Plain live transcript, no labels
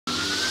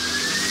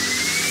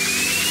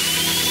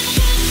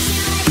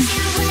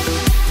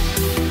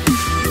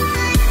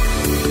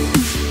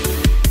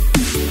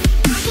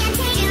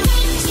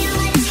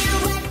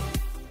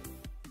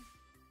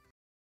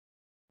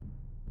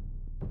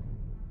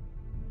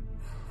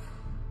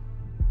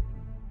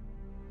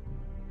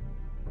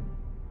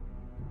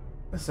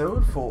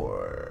Episode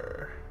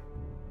 4.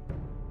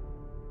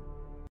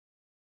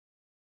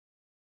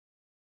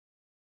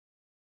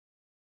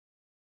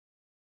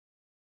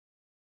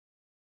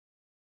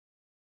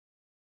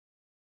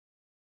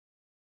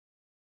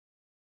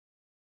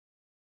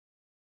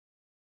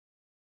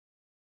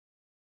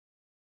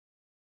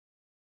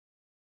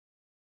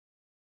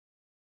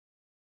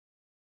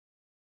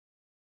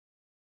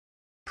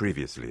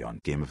 Previously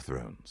on Game of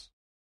Thrones.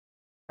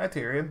 Hi,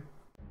 Tyrion.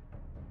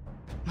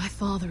 My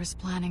father is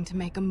planning to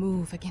make a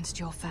move against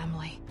your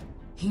family.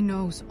 He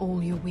knows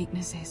all your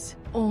weaknesses,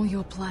 all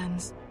your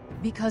plans,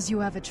 because you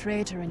have a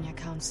traitor in your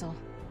council.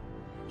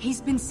 He's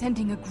been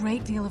sending a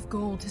great deal of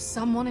gold to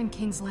someone in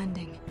King's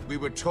Landing. We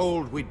were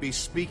told we'd be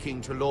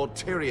speaking to Lord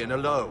Tyrion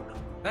alone.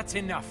 That's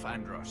enough,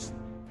 Andros.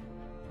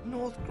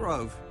 North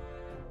Grove?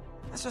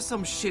 That's just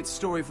some shit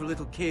story for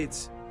little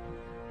kids.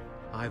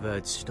 I've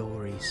heard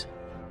stories.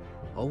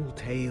 Old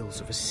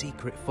tales of a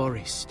secret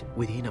forest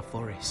within a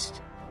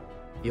forest.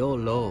 Your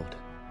lord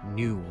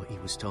knew what he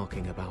was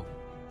talking about.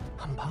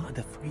 I'm part of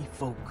the free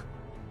folk.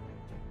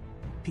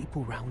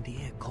 People round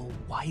here called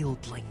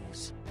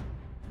wildlings.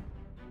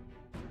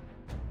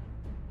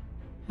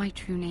 My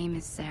true name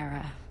is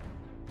Sarah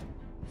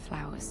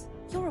Flowers.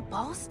 You're a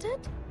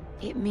bastard?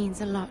 It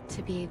means a lot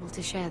to be able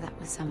to share that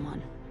with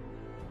someone.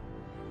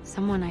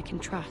 Someone I can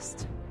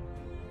trust.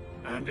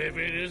 And if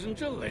it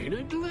isn't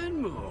Elena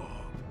Glenmore,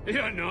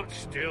 you're not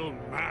still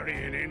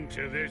marrying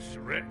into this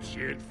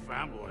wretched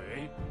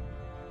family.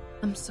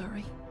 I'm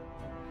sorry.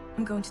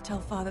 I'm going to tell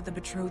Father the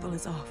betrothal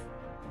is off.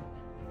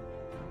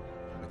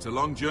 It's a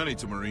long journey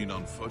to Marine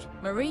on foot.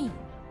 Marine?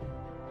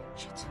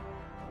 Shit.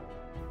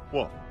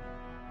 What?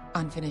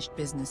 Unfinished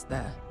business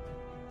there.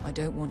 I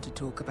don't want to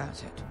talk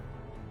about it.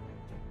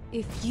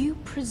 If you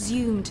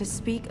presume to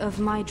speak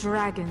of my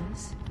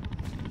dragons,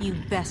 you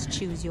best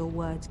choose your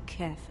words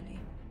carefully.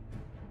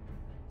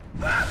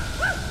 Malcolm!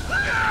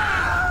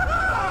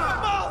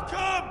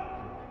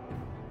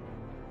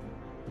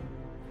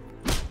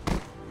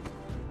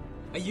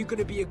 Are you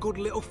gonna be a good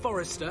little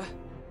forester?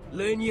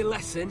 Learn your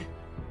lesson?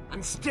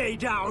 And stay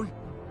down?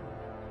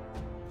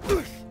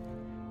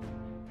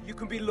 You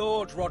can be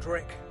Lord,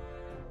 Roderick.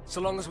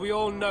 So long as we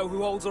all know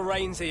who holds the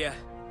reins here.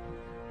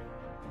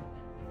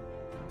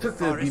 Took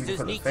the beating Foresters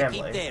for the need to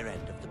family. keep their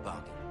end of the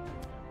bargain.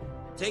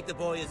 Take the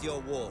boy as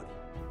your ward.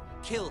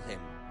 Kill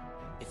him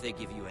if they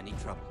give you any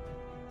trouble.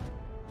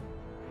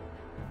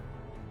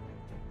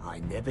 I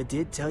never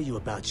did tell you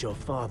about your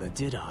father,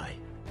 did I?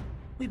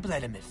 We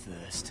bled him at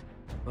first,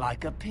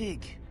 like a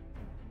pig.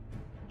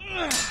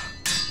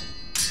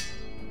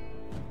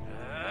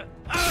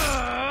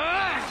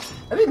 I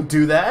didn't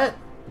do that.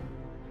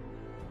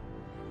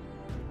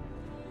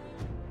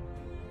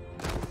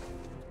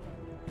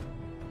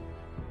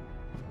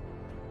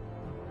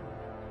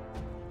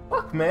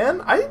 Fuck,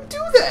 man. I didn't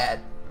do that.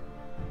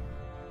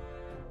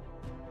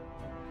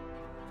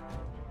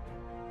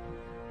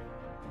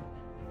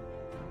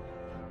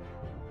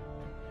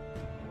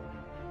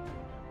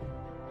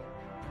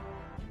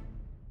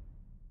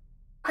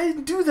 I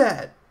didn't do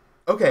that.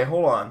 Okay,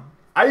 hold on.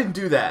 I didn't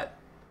do that.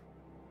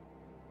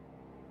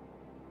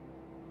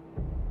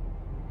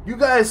 You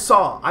guys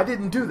saw. I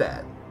didn't do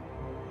that.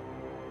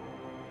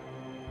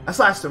 I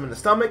slashed him in the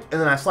stomach, and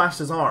then I slashed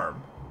his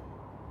arm.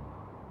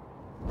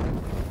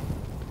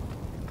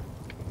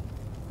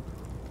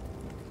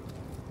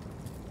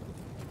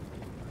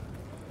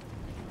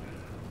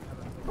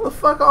 What the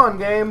fuck on,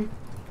 game?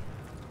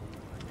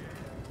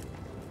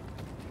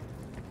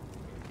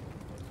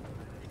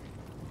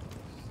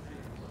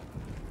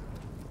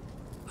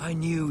 I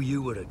knew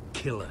you were a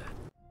killer.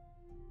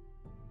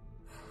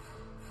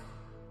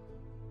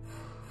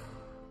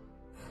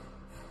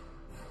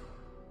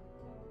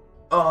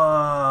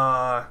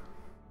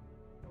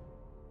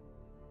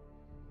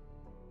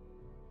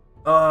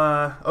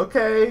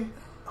 Okay.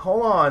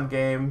 Hold on,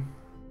 game.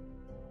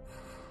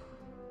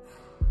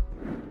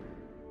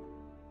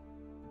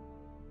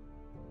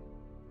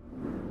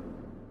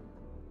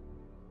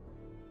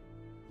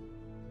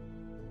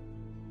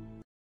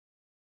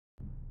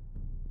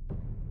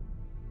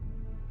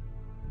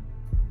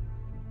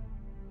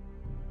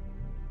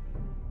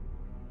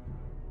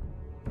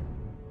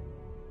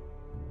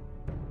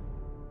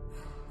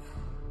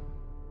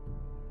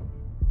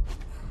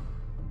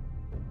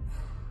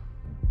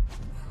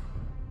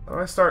 How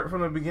do I start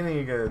from the beginning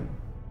again?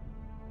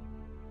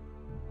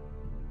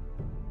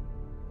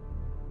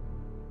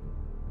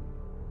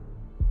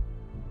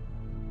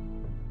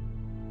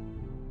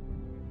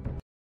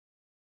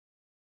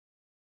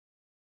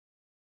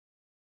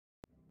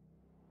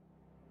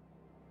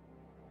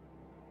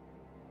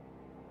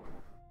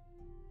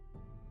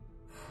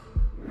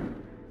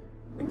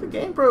 I think the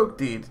game broke,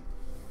 dude.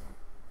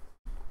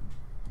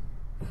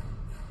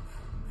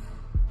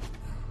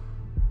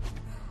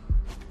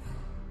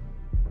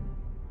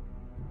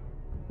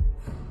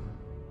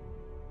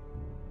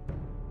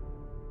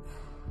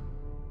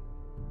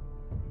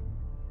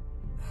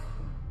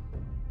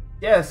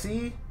 Yeah,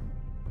 see?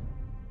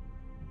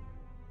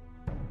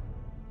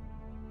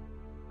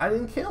 I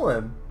didn't kill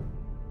him.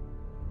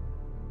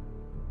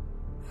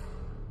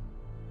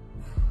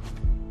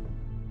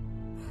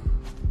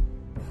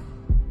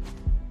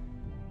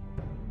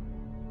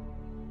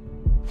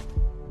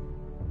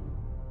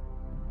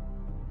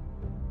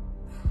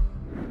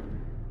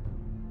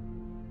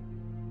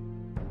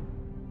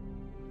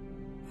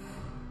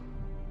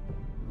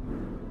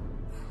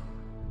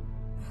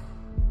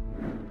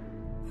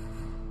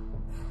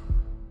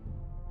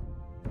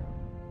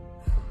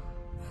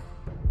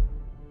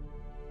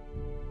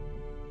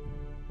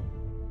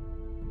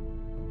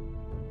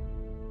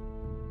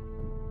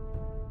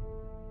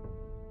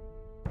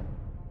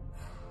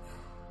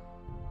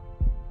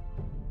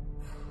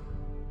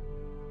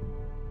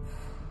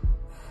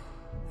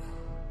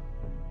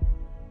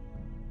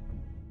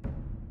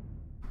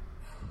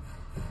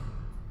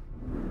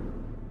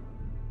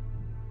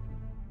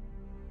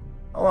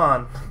 Hold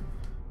on.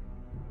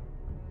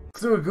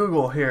 Let's do a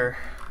Google here.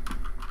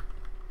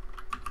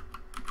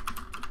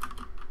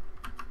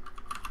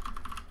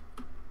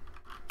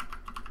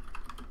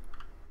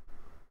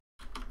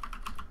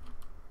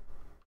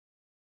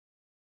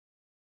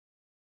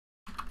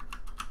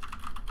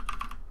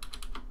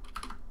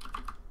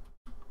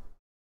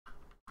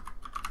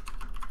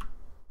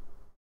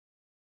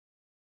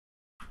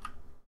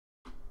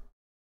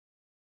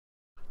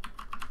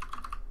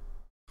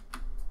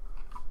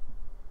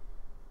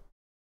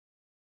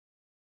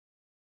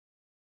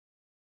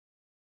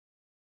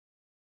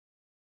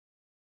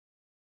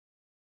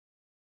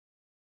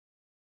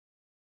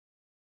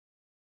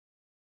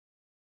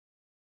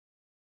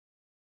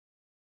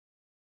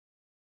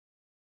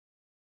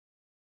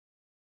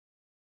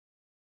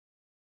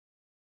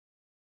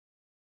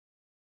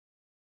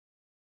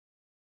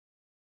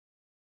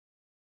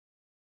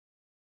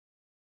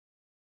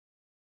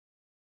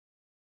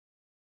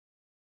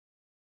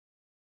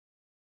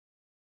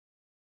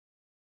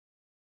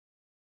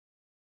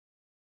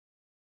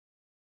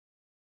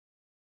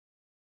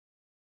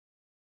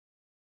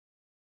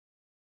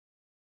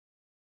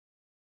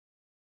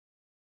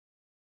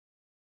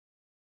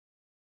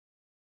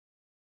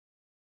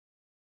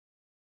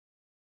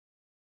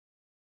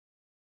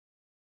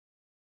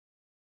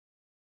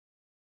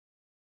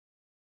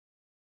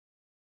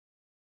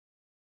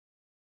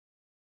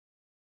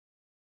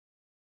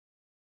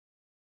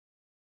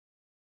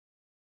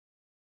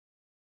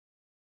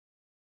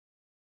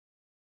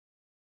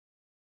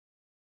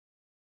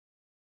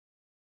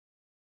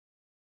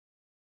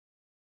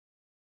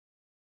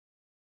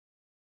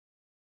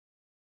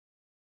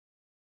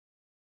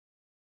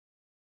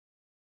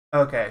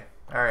 Okay,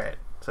 alright.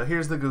 So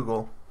here's the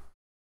Google.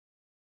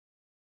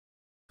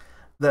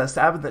 The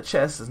stab in the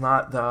chest is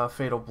not the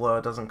fatal blow.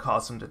 It doesn't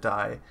cause him to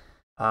die.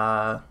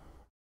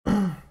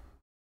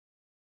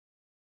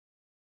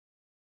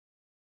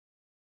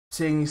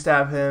 Seeing you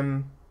stab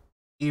him,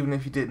 even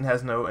if you didn't,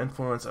 has no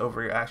influence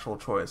over your actual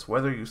choice.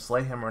 Whether you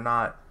slay him or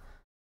not,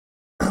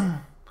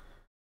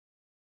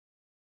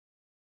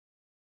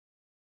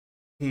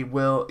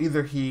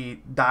 he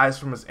dies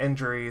from his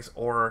injuries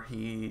or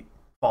he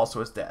falls to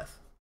his death.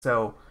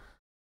 So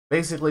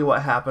basically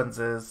what happens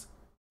is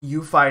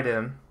you fight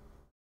him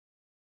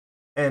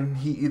and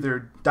he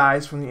either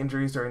dies from the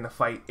injuries during the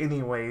fight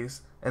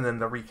anyways, and then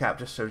the recap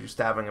just shows you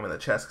stabbing him in the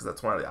chest because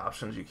that's one of the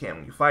options you can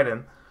when you fight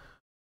him,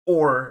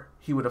 or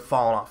he would have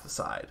fallen off the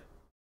side.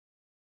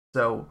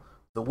 So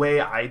the way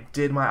I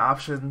did my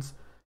options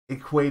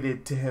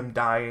equated to him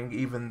dying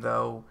even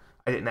though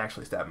I didn't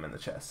actually stab him in the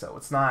chest. So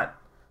it's not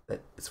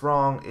that it's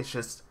wrong, it's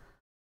just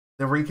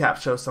the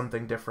recap shows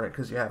something different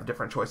because you have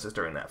different choices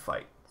during that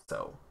fight.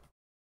 So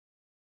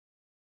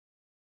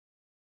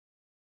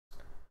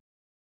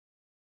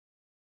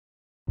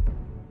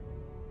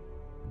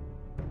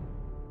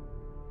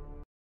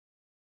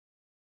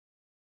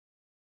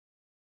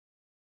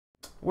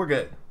we're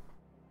good.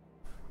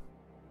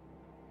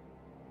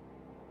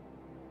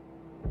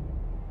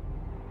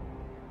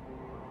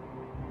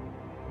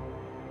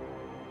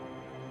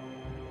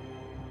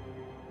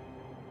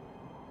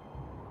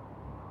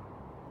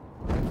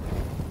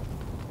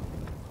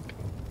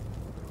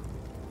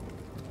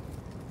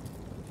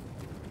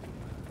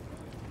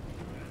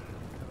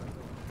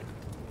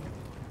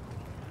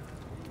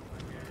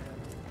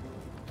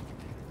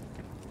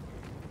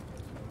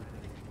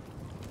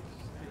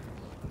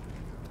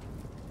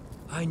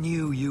 I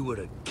knew you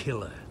were a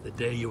killer the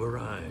day you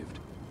arrived.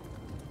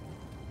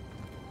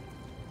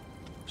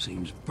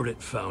 Seems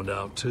Britt found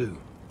out too.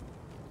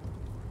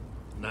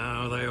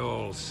 Now they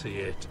all see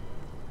it.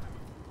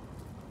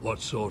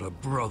 What sort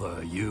of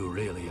brother you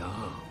really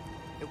are.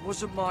 It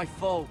wasn't my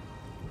fault.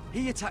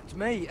 He attacked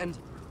me and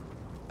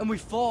we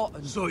fought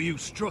and... So you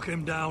struck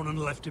him down and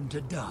left him to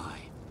die?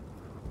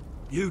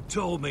 You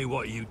told me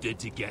what you did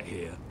to get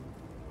here.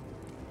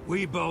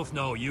 We both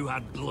know you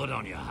had blood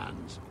on your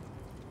hands.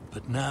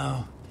 But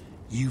now,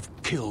 you've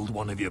killed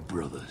one of your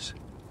brothers.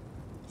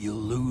 You'll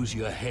lose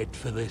your head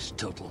for this,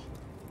 Tuttle.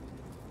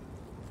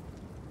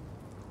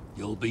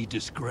 You'll be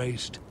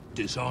disgraced,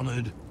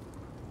 dishonored,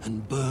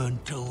 and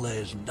burned till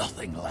there's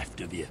nothing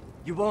left of you.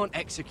 You won't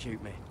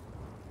execute me.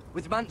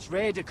 With Mance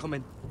Raider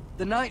coming,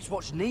 the Night's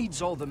Watch needs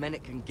all the men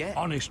it can get.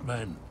 Honest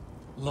men.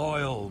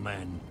 Loyal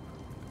men.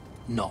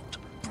 Not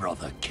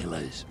brother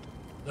killers.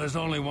 There's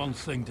only one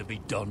thing to be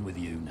done with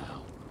you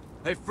now.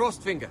 Hey,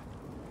 Frostfinger.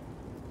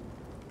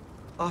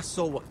 I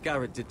saw what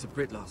Garrett did to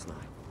Britt last night.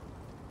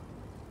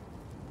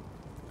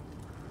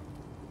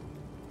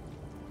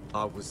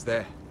 I was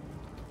there.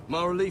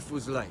 My relief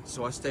was late,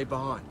 so I stayed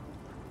behind.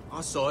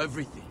 I saw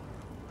everything.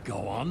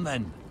 Go on,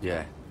 then.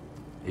 Yeah,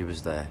 he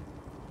was there.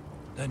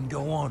 Then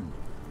go on.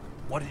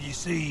 What did you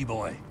see,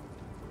 boy?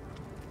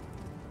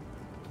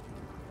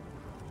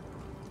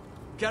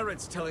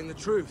 Garrett's telling the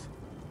truth.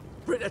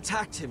 Britt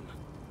attacked him.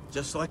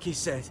 Just like he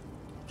said.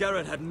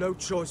 Garrett had no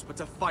choice but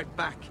to fight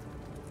back.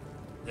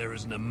 There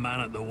isn't a man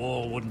at the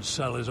wall wouldn't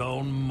sell his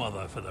own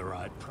mother for the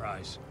right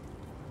price.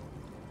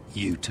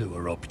 You two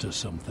are up to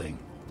something.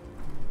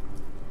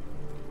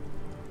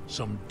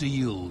 Some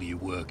deal you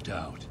worked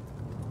out?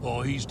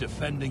 Or he's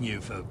defending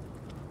you for...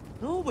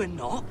 No, we're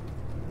not.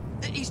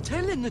 He's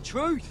telling the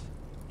truth.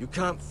 You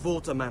can't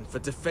fault a man for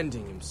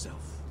defending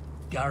himself.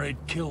 Garrett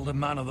killed a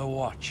man of the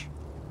watch.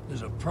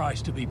 There's a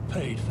price to be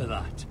paid for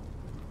that.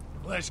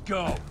 Let's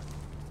go.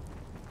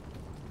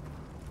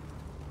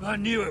 I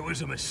knew it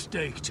was a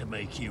mistake to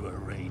make you a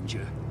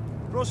ranger.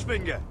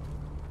 Crossfinger.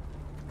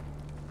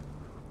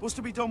 What's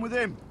to be done with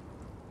him?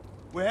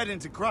 We're heading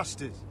to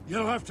Cruster's.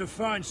 You'll have to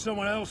find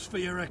someone else for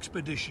your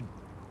expedition.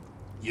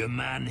 Your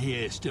man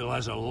here still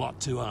has a lot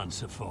to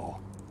answer for.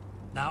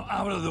 Now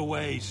out of the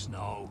way,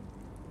 Snow.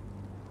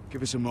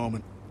 Give us a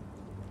moment.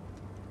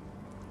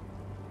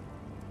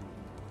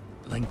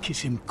 Then kiss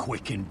him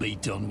quick and be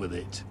done with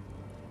it.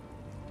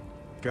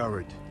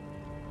 Garrett,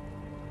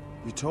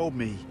 you told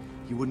me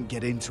you wouldn't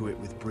get into it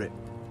with Britt.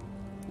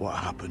 What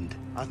happened?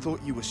 I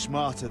thought you were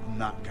smarter than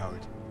that,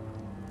 Garrett.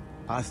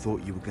 I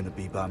thought you were going to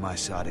be by my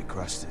side at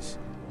Cruster's.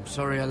 I'm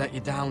sorry I let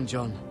you down,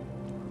 John.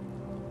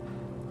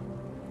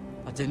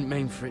 I didn't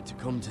mean for it to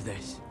come to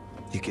this.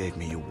 You gave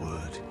me your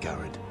word,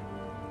 Garrett.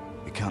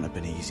 It can't have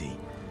been easy.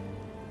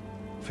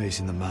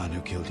 Facing the man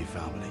who killed your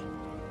family.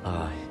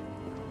 Aye.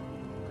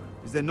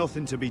 Is there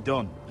nothing to be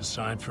done?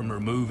 Aside from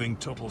removing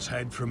Tuttle's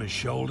head from his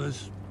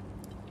shoulders?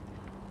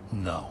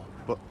 No.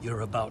 But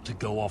you're about to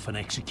go off and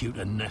execute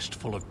a nest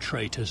full of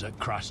traitors at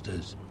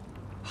Craster's.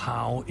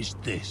 How is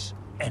this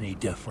any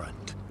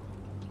different?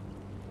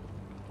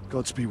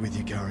 Godspeed with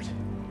you, Garrett.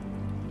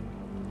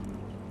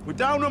 We're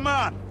down a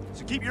man,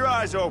 so keep your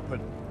eyes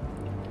open.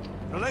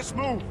 Now let's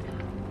move.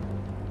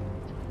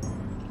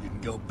 You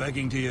can go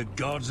begging to your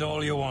gods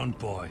all you want,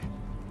 boy.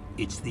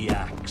 It's the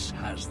axe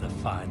has the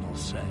final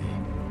say.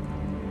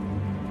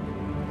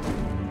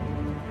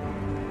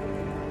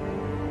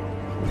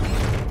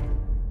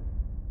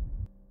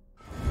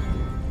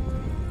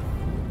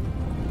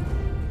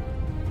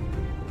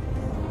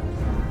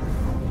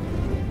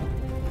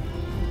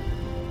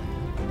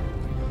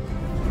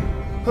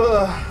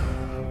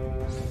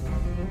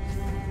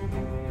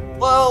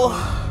 Well,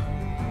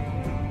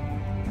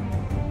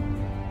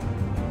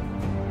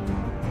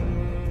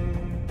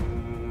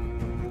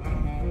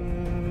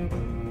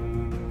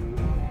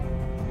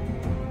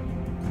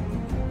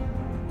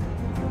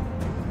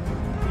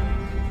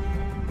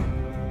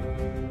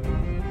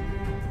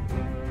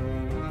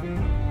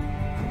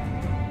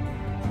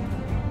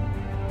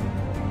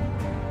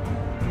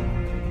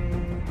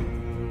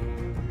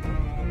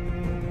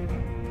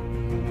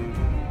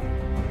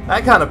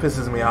 that kind of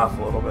pisses me off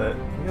a little bit,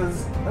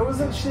 because there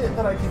wasn't shit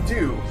that I could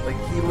do. Like,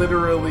 he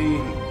literally,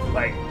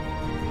 like,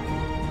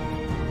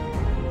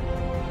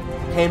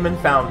 came and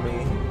found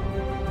me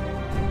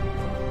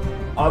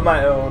on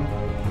my own.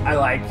 I,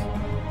 like,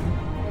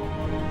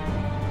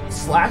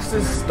 slashed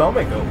his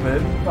stomach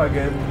open,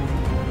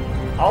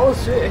 fucking all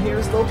the shit, and he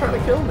was still trying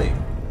to kill me.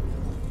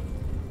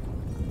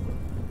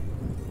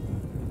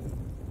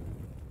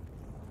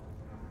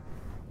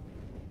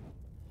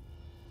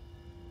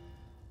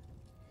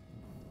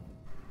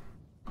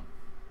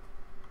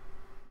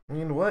 I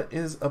mean, what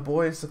is a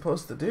boy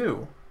supposed to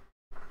do?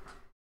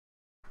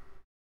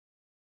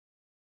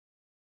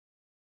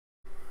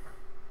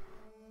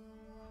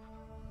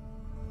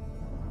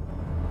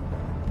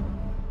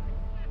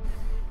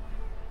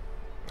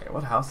 Okay,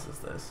 what house is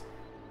this?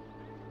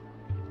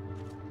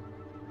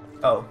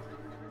 Oh.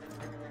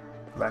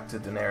 Back to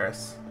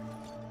Daenerys.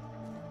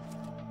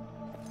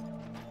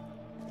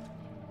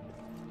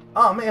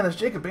 Oh man, is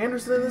Jacob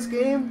Anderson in this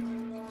game?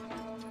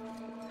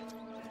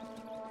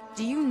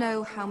 Do you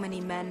know how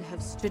many men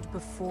have stood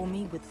before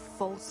me with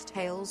false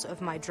tales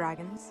of my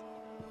dragons?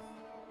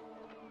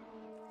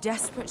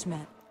 Desperate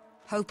men,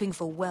 hoping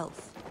for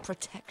wealth,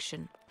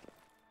 protection.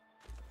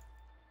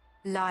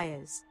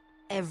 Liars,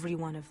 every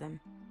one of them.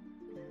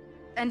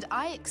 And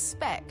I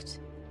expect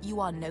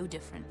you are no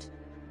different.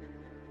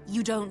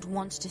 You don't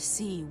want to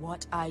see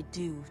what I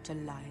do to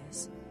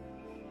liars.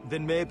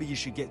 Then maybe you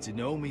should get to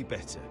know me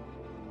better.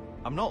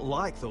 I'm not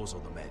like those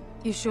other men.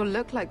 You sure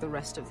look like the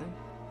rest of them.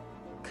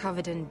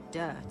 Covered in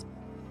dirt.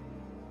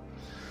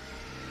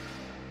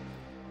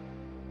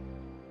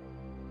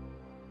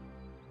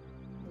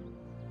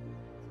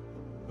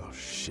 Oh,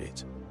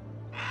 shit.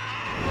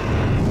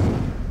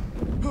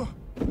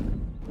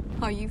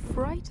 Are you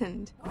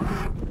frightened?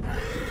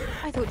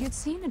 I thought you'd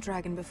seen a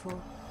dragon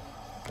before.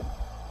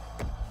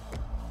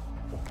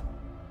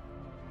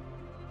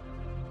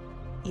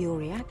 Your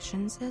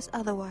reaction says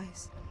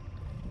otherwise.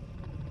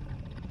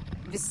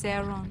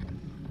 Visceron.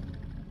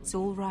 It's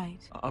all right.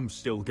 I'm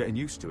still getting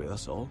used to it,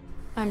 that's all.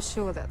 I'm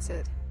sure that's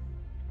it.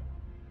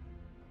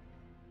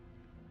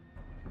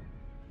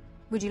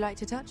 Would you like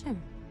to touch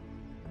him?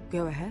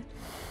 Go ahead.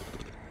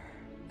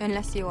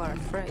 Unless you are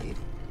afraid.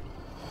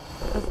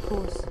 Of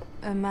course,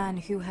 a man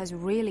who has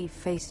really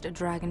faced a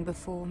dragon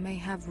before may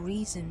have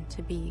reason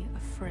to be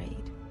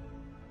afraid.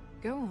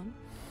 Go on.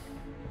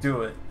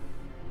 Do it.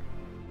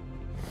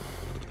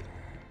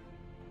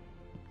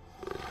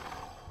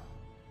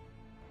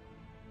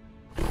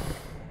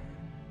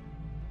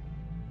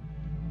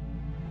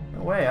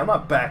 No way, I'm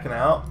not backing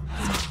out.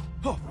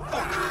 Oh,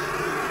 fuck!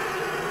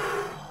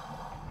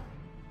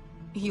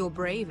 You're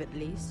brave, at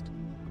least.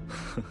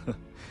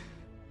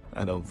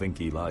 I don't think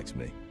he likes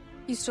me.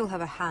 You still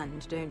have a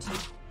hand, don't you?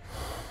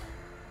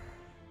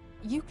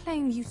 You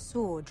claim you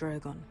saw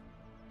Drogon.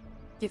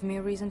 Give me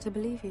a reason to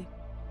believe you.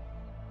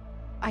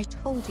 I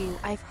told you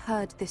I've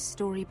heard this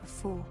story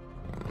before.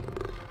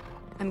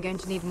 I'm going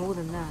to need more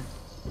than that.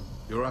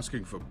 You're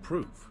asking for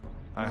proof?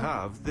 I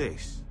have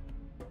this.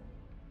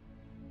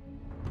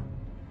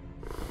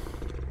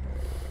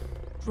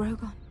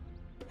 Drogon,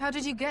 how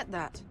did you get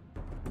that?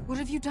 What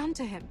have you done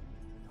to him?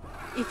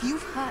 If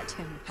you've hurt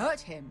him... Hurt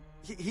him?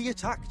 He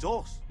attacked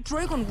us.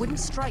 Drogon wouldn't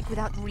strike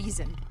without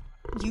reason.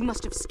 You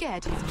must have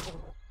scared him.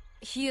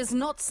 He is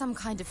not some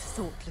kind of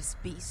thoughtless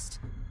beast.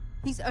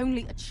 He's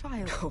only a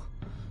child. Oh,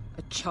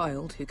 a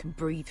child who can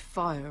breathe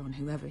fire on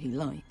whoever he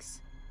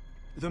likes.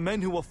 The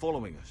men who were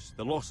following us,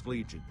 the Lost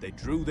Legion, they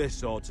drew their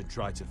swords and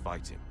tried to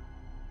fight him.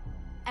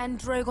 And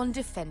Drogon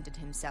defended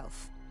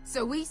himself.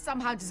 So we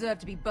somehow deserve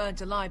to be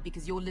burnt alive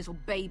because your little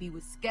baby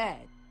was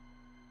scared?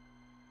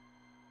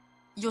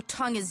 Your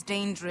tongue is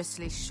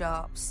dangerously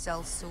sharp,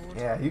 sellsword.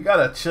 Yeah, you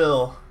gotta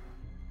chill.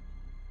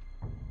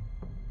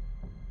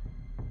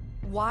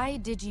 Why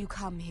did you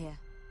come here?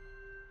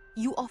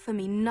 You offer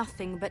me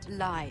nothing but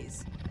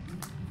lies.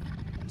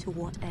 To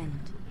what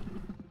end?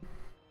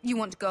 You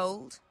want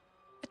gold?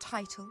 A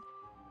title?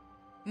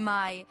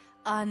 My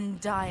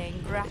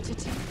undying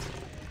gratitude?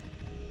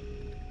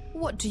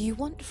 What do you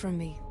want from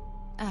me,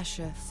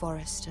 Asher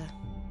Forrester?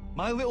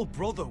 My little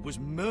brother was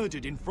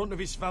murdered in front of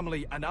his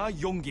family, and our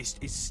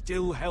youngest is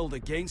still held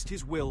against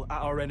his will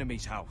at our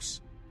enemy's house.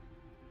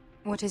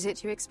 What is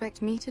it you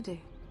expect me to do?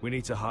 We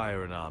need to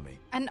hire an army.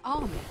 An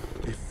army?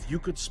 If you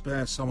could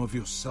spare some of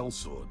your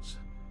sellswords.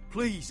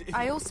 Please,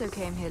 I also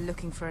came here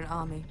looking for an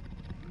army.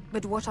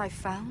 But what I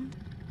found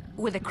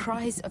were the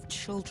cries of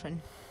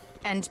children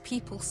and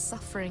people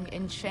suffering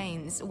in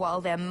chains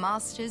while their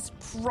masters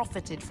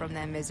profited from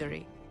their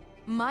misery.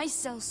 My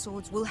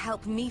sellswords will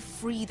help me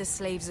free the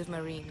slaves of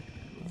Meereen.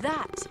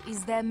 That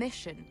is their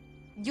mission.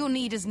 Your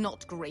need is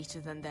not greater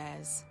than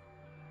theirs.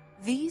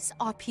 These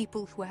are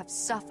people who have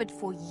suffered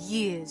for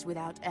years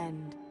without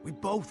end. We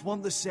both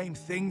want the same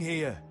thing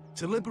here.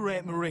 To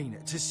liberate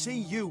Meereen, to see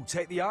you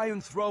take the Iron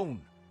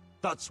Throne.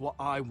 That's what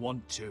I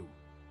want too.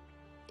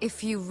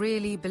 If you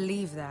really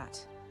believe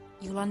that,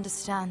 you'll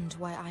understand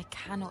why I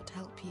cannot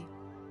help you.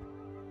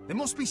 There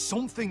must be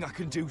something I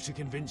can do to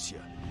convince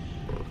you.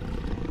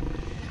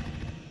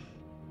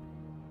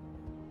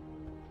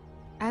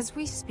 As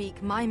we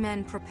speak, my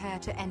men prepare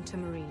to enter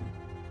Meereen.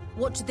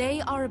 What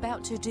they are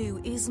about to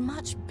do is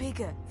much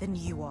bigger than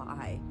you or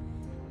I.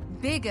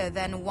 Bigger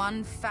than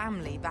one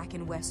family back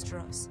in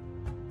Westeros.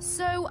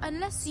 So,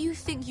 unless you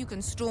think you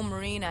can storm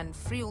Meereen and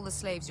free all the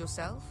slaves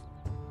yourself,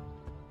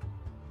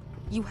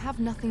 you have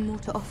nothing more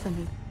to offer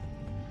me,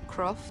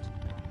 Croft.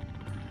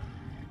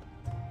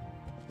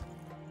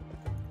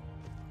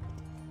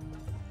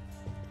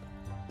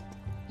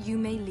 You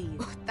may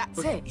leave. That's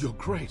But it. Your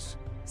Grace.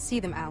 See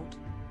them out.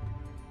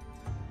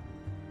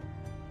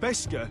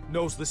 Beskar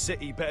knows the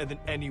city better than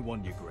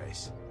anyone, Your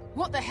Grace.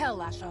 What the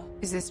hell, Asher?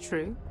 Is this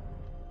true?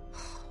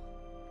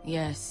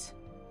 Yes.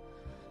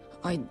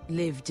 I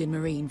lived in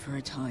Meereen for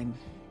a time.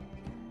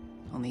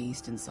 On the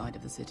eastern side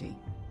of the city.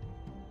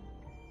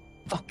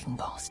 Fucking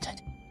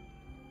bastard.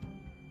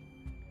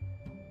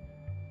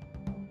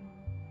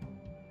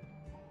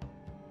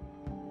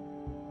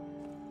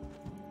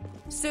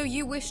 So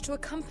you wish to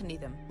accompany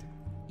them?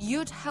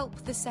 You'd help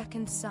the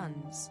Second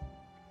Sons?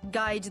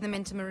 Guide them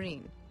into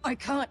Meereen? I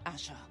can't,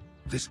 Asher.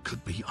 This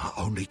could be our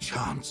only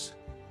chance.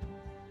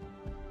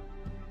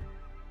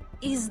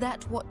 Is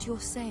that what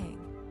you're saying?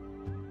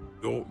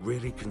 You're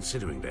really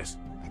considering this?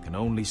 I can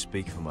only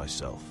speak for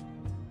myself.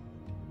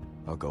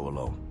 I'll go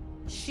alone.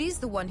 She's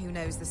the one who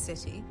knows the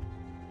city.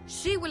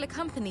 She will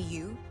accompany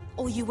you,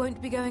 or you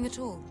won't be going at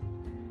all.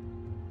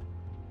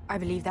 I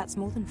believe that's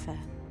more than fair.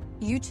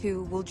 You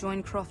two will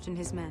join Croft and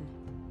his men.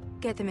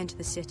 Get them into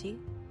the city,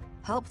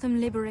 help them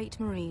liberate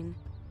Meereen,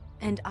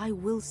 and I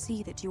will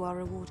see that you are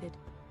rewarded.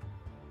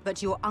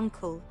 But your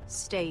uncle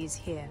stays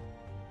here.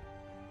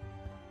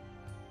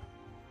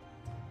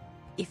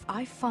 If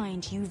I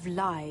find you've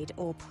lied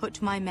or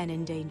put my men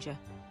in danger...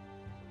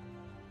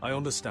 I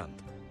understand.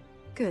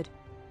 Good.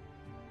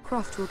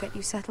 Croft will get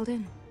you settled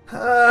in.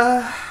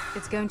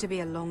 It's going to be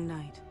a long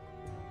night.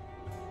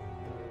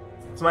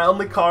 It's my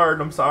only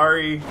card, I'm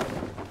sorry.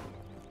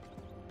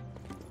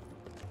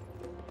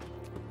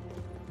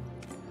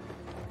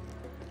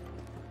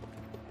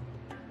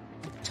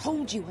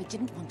 Told you I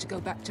didn't want to go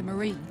back to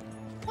Meereen.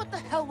 What the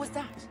hell was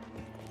that?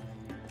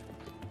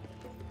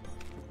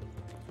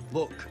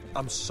 Look,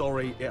 I'm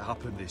sorry it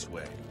happened this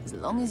way. As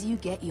long as you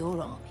get your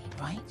army,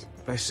 right?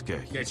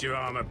 Beskar. Get your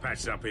armor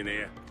patched up in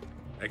here.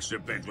 Extra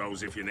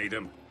bedrolls if you need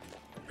them.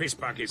 Piss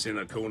buckets in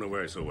the corner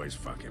where it's always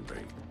fucking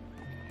been.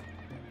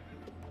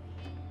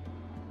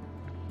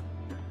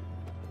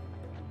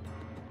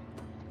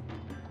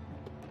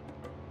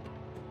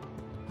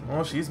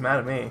 Oh, she's mad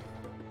at me.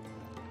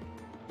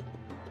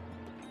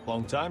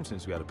 Long time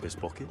since we had a piss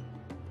bucket.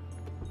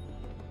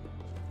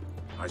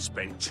 I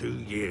spent 2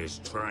 years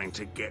trying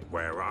to get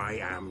where I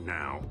am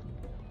now.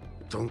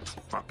 Don't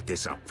fuck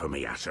this up for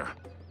me, Asher.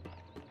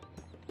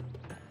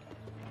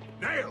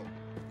 Nail!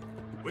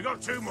 We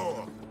got 2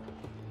 more.